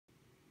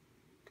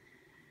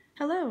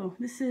Hello,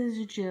 this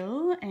is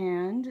Jill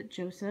and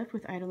Joseph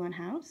with Eidolon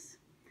House,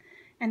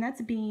 and that's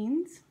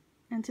Beans.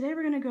 And today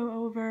we're going to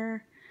go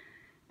over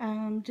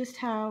just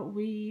how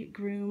we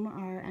groom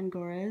our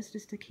Angoras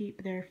just to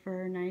keep their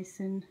fur nice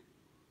and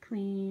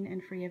clean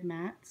and free of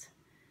mats.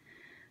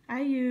 I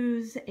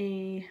use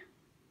a,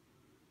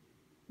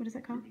 what is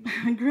that called?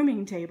 A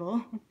grooming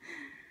table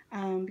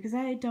because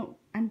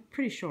I'm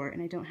pretty short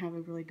and I don't have a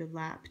really good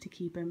lap to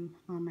keep him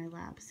on my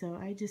lap, so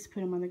I just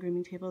put him on the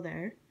grooming table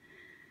there.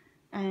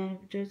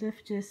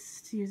 Joseph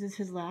just uses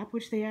his lap,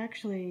 which they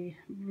actually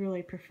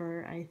really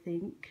prefer, I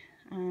think.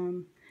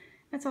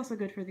 That's also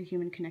good for the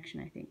human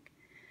connection, I think.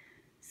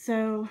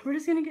 So we're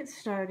just going to get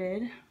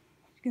started.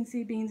 You can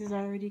see Beans is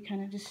already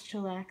kind of just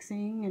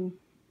chillaxing and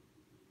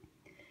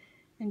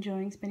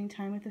enjoying spending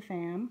time with the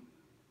fam.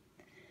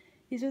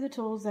 These are the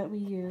tools that we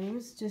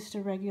use, just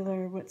a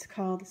regular what's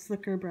called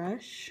slicker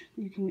brush.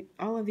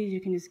 All of these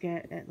you can just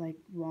get at like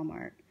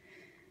Walmart.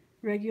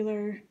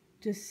 Regular,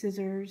 just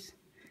scissors.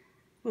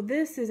 Well,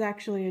 this is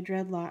actually a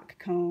dreadlock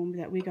comb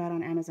that we got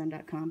on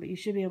Amazon.com, but you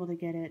should be able to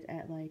get it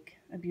at like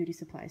a beauty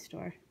supply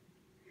store.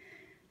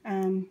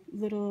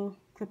 Little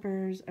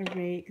clippers, a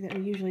rake that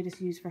we usually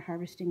just use for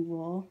harvesting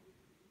wool,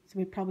 so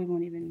we probably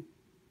won't even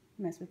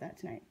mess with that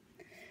tonight.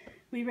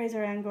 We raise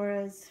our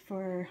Angoras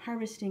for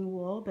harvesting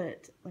wool,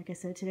 but like I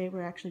said, today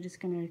we're actually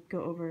just going to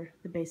go over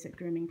the basic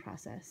grooming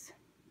process.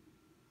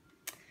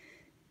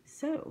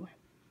 So,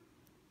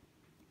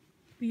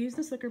 we use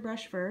the slicker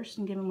brush first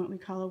and give them what we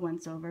call a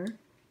once-over.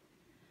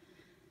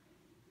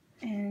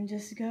 And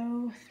just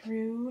go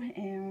through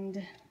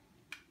and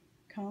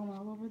comb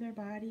all over their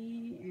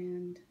body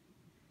and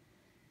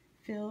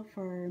feel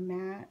for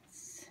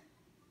mats,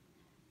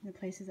 the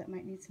places that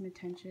might need some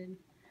attention.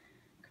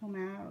 Comb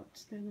out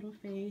their little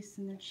face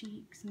and their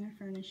cheeks and their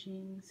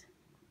furnishings,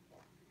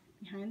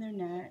 behind their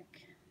neck.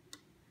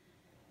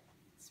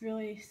 It's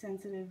really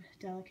sensitive,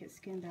 delicate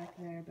skin back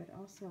there, but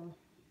also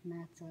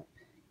mats up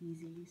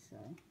easy, so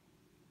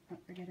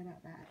don't forget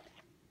about that.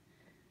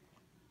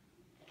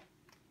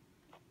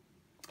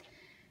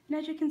 And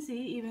as you can see,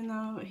 even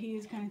though he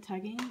is kind of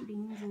tugging,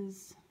 Beans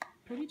is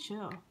pretty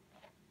chill.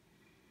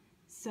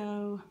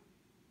 So,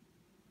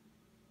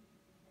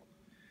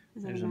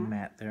 there's a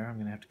mat there I'm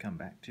going to have to come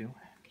back to.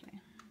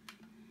 Okay.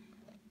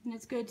 And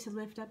it's good to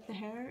lift up the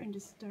hair and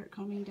just start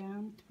combing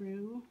down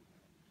through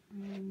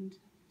and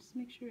just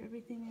make sure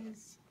everything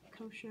is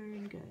kosher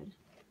and good.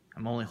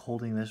 I'm only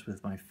holding this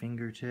with my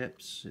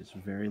fingertips. It's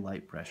very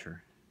light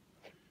pressure.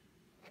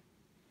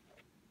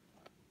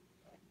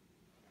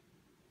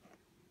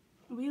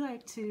 We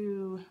like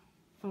to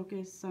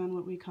focus on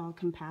what we call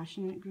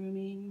compassionate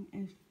grooming.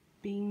 If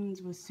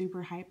Beans was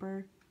super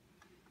hyper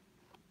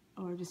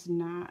or just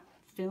not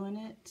feeling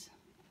it,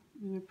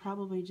 we would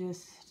probably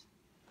just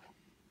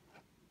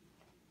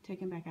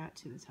take him back out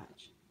to the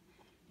touch.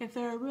 If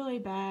there are really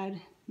bad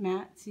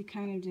mats, you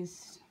kind of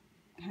just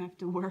have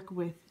to work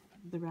with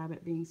the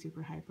rabbit being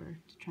super hyper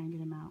to try and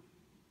get him out.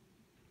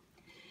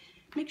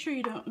 Make sure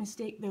you don't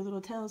mistake their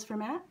little tails for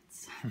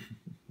mats.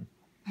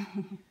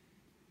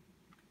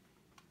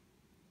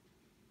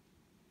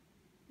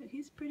 But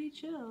he's pretty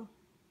chill.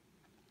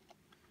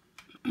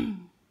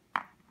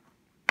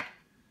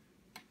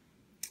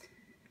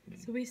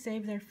 So we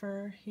save their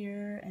fur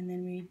here, and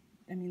then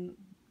we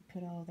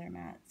put all their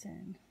mats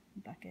in a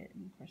bucket,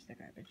 and of course their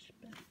garbage.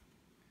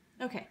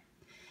 But okay,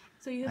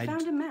 so you have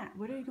found a mat.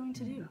 What are you going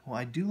to do? Well,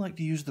 I do like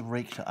to use the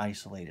rake to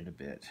isolate it a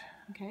bit.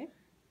 Okay.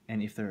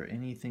 And if there are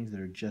any things that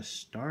are just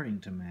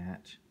starting to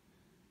mat,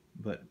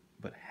 but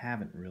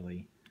haven't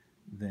really,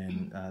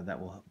 then that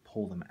will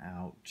pull them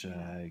out,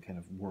 kind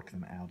of work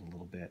them out a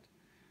little bit.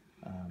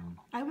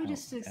 I would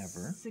just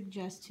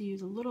suggest to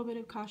use a little bit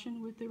of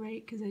caution with the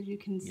rake, because as you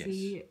can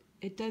see,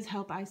 it does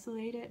help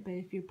isolate it, but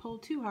if you pull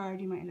too hard,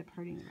 you might end up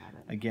hurting the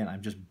rabbit. Again,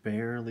 I'm just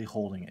barely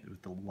holding it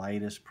with the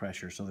lightest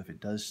pressure, so if it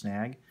does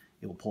snag,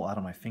 it will pull out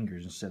of my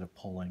fingers instead of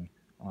pulling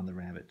on the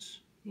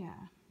rabbit's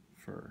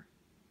fur.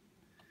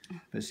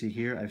 But see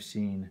here, I've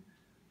seen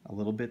a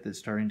little bit that's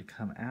starting to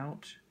come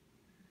out.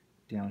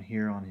 Down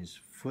here on his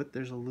foot,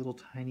 there's a little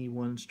tiny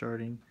one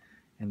starting,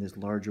 and this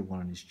larger one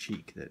on his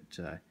cheek that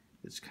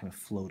it's kind of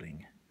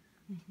floating.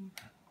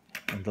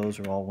 And those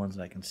are all ones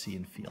that I can see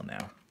and feel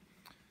now.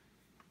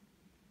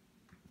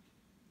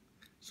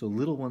 So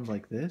little ones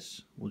like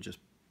this will just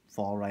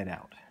fall right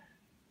out.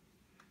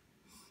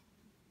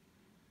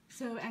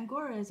 So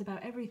Angora is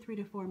about every 3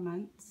 to 4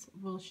 months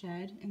will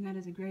shed, and that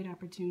is a great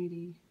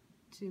opportunity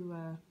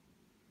to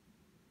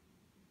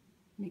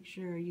make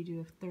sure you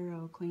do a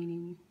thorough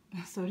cleaning,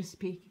 so to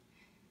speak,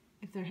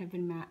 if there have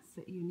been mats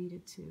that you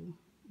needed to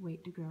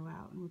wait to grow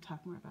out, and we'll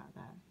talk more about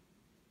that.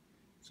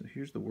 So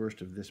here's the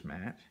worst of this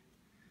mat.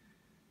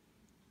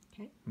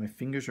 Okay. My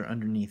fingers are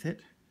underneath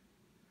it,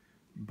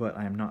 but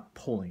I'm not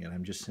pulling it.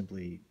 I'm just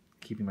simply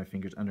keeping my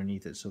fingers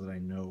underneath it so that I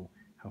know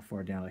how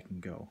far down I can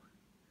go.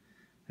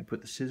 I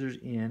put the scissors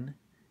in,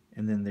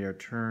 and then they are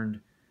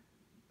turned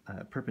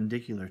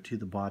perpendicular to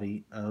the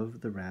body of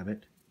the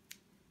rabbit,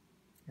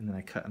 and then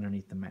I cut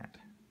underneath the mat.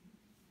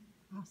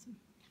 Awesome.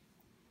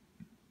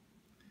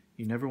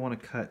 You never want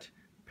to cut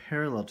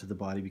parallel to the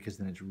body because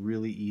then it's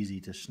really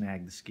easy to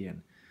snag the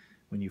skin.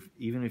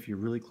 Even if you're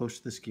really close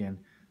to the skin,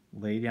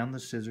 lay down the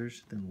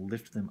scissors, then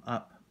lift them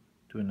up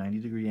to a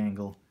 90-degree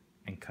angle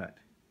and cut.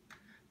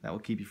 That will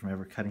keep you from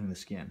ever cutting the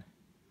skin.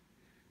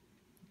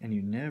 And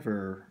you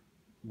never,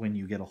 when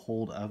you get a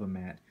hold of a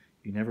mat,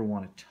 you never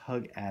want to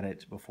tug at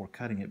it before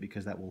cutting it,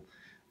 because that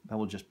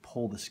will just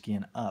pull the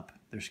skin up.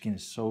 Their skin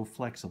is so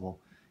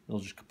flexible, it'll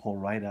just pull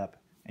right up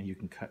and you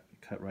can cut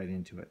right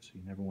into it. So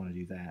you never want to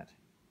do that.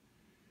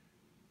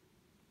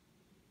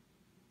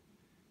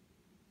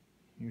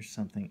 Here's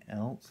something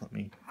else. Let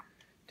me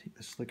take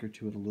the slicker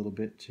to it a little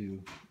bit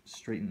to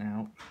straighten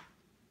out.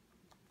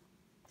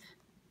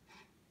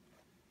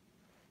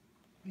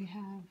 We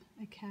have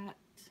a cat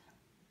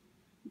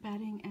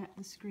batting at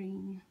the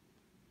screen.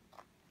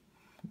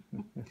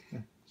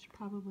 It's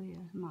probably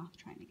a moth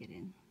trying to get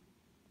in.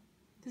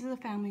 This is a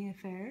family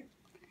affair.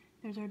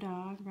 There's our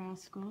dog,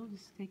 Rascal,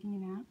 just taking a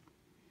nap.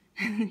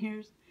 And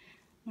here's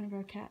one of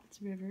our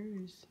cats, River,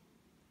 who's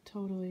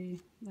totally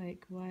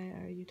like, why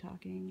are you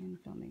talking and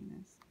filming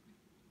this?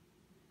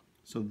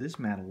 So this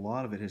mat, a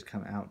lot of it has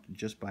come out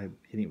just by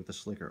hitting it with the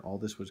slicker. All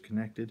this was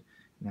connected.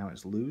 Now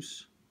it's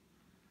loose.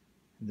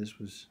 This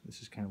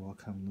is kind of all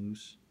come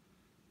loose.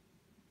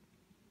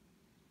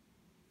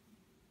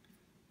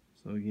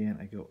 So again,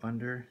 I go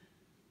under,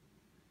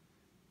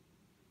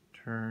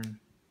 turn,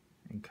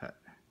 and cut.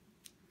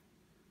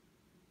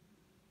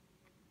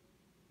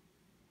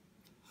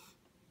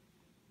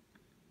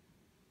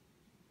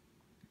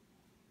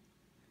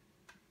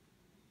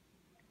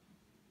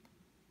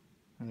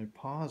 And their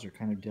paws are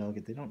kind of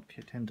delicate. They don't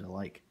tend to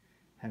like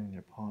having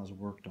their paws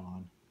worked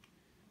on.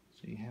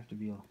 So you have to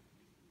be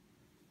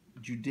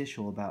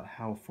judicial about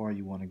how far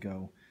you want to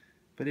go.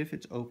 But if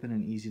it's open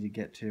and easy to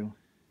get to,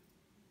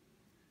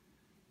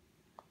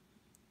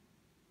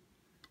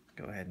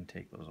 go ahead and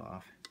take those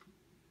off.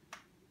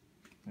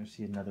 I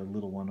see another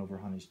little one over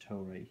Honey's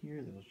toe right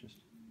here. That just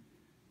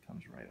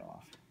comes right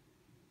off.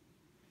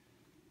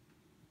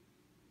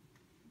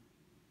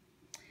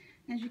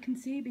 As you can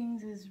see,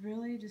 Beans is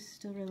really just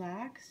still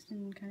relaxed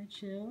and kind of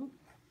chill.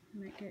 You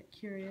might get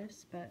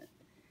curious, but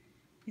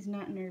he's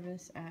not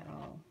nervous at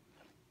all.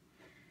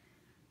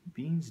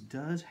 Beans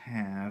does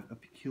have a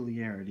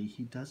peculiarity.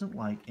 He doesn't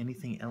like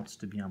anything else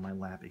to be on my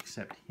lap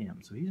except him.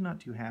 So he's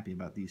not too happy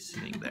about these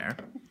sitting there.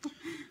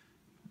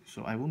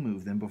 So I will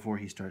move them before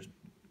he starts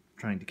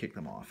trying to kick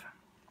them off.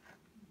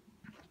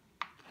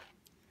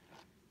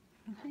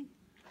 Okay.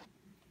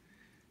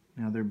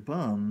 Now their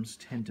bums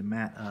tend to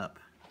mat up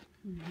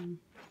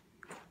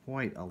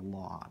quite a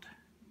lot.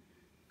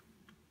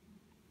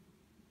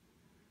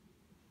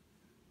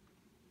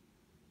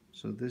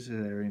 So this is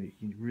an area that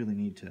you really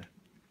need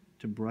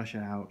to brush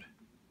out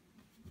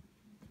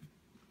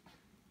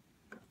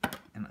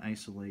and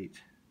isolate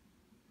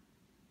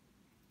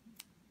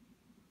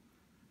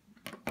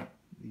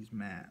these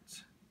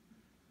mats.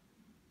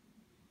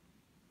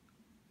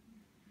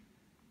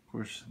 Of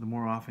course, the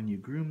more often you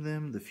groom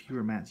them, the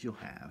fewer mats you'll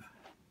have.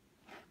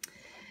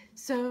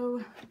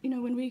 So,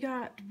 when we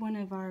got one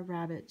of our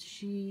rabbits,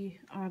 she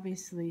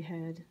obviously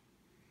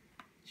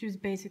she was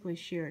basically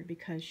sheared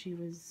because she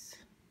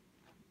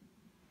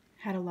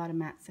had a lot of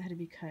mats that had to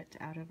be cut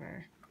out of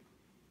her.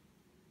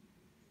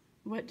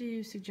 What do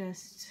you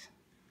suggest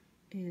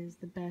is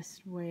the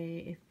best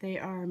way if they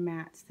are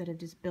mats that have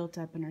just built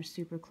up and are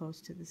super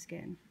close to the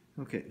skin?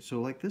 Okay,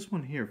 so like this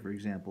one here, for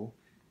example,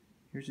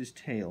 here's his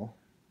tail.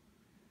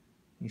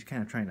 He's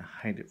kind of trying to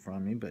hide it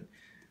from me, but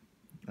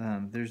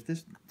there's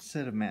this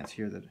set of mats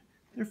here that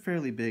they're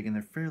fairly big and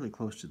they're fairly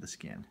close to the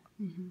skin.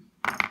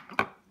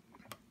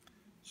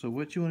 So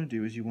what you want to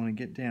do is you want to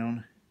get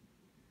down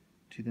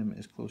to them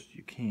as close as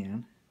you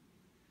can.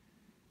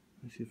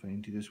 Let's see if I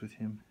can do this with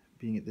him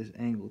being at this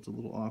angle. It's a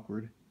little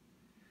awkward.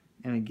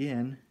 And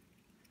again,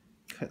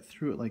 cut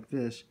through it like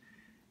this,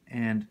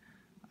 and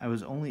I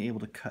was only able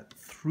to cut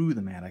through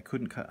the mat. I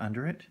couldn't cut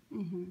under it,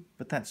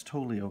 but that's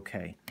totally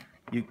okay.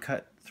 You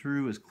cut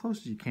through as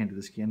close as you can to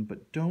the skin,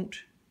 but don't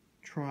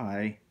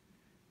try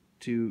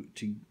to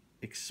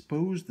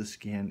expose the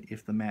skin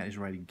if the mat is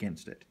right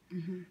against it.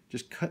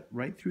 Just cut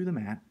right through the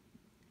mat.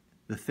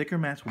 The thicker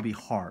mats will be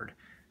hard.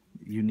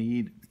 You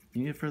need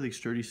a fairly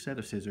sturdy set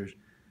of scissors.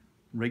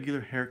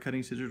 Regular hair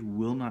cutting scissors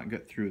will not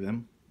get through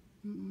them.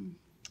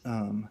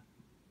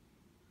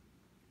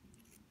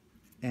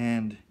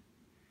 And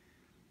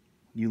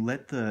you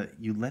let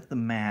the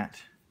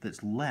mat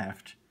that's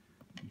left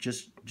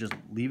just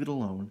leave it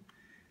alone,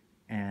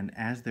 and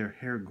as their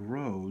hair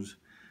grows,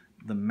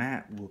 the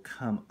mat will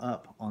come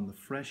up on the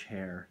fresh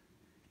hair,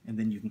 and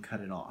then you can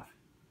cut it off.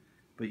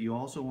 But you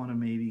also want to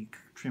maybe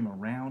trim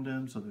around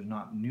them so there's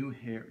not new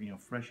hair,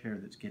 fresh hair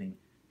that's getting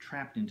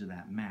trapped into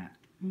that mat.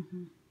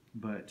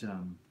 But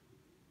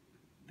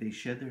they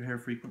shed their hair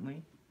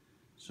frequently,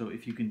 so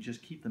if you can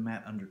just keep the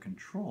mat under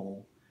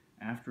control,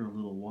 after a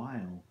little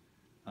while,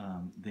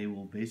 they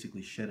will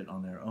basically shed it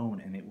on their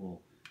own, and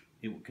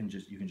you can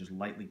just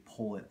lightly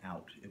pull it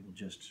out. It'll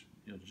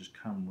just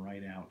come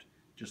right out,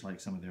 just like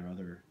some of their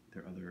other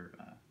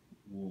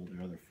wool,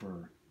 their other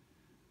fur.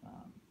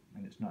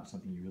 not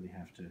something you really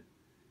have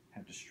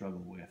to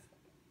struggle with.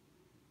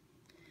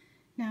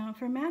 Now,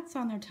 for mats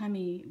on their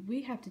tummy,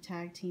 we have to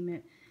tag team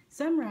it.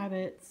 Some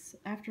rabbits,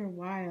 after a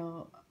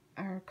while,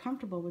 are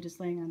comfortable with just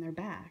laying on their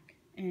back.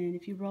 And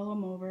if you roll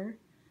them over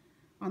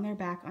on their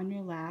back on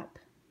your lap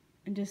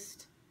and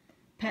just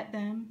pet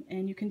them,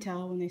 and you can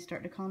tell when they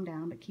start to calm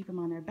down, but keep them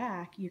on their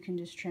back, you can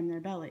just trim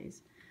their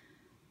bellies.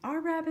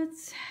 Our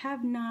rabbits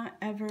have not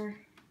ever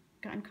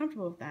gotten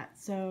comfortable with that.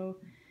 So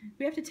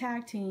we have to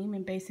tag team,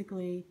 and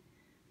basically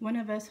one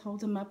of us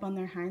holds them up on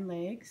their hind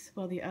legs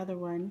while the other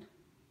one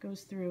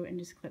goes through and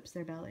just clips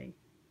their belly.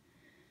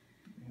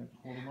 You have to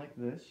hold him like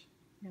this.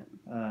 Yep.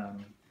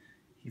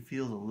 He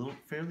feels a little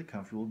fairly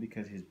comfortable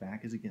because his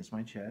back is against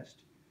my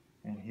chest,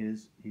 and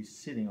he's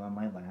sitting on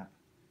my lap.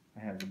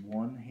 I have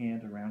one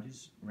hand around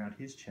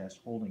his chest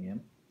holding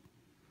him,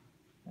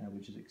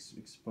 which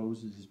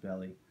exposes his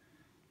belly.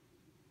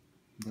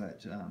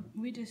 But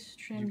we just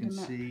trimmed him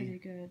up pretty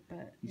good.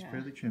 But he's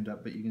fairly trimmed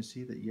up. But you can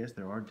see that yes,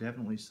 there are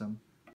definitely some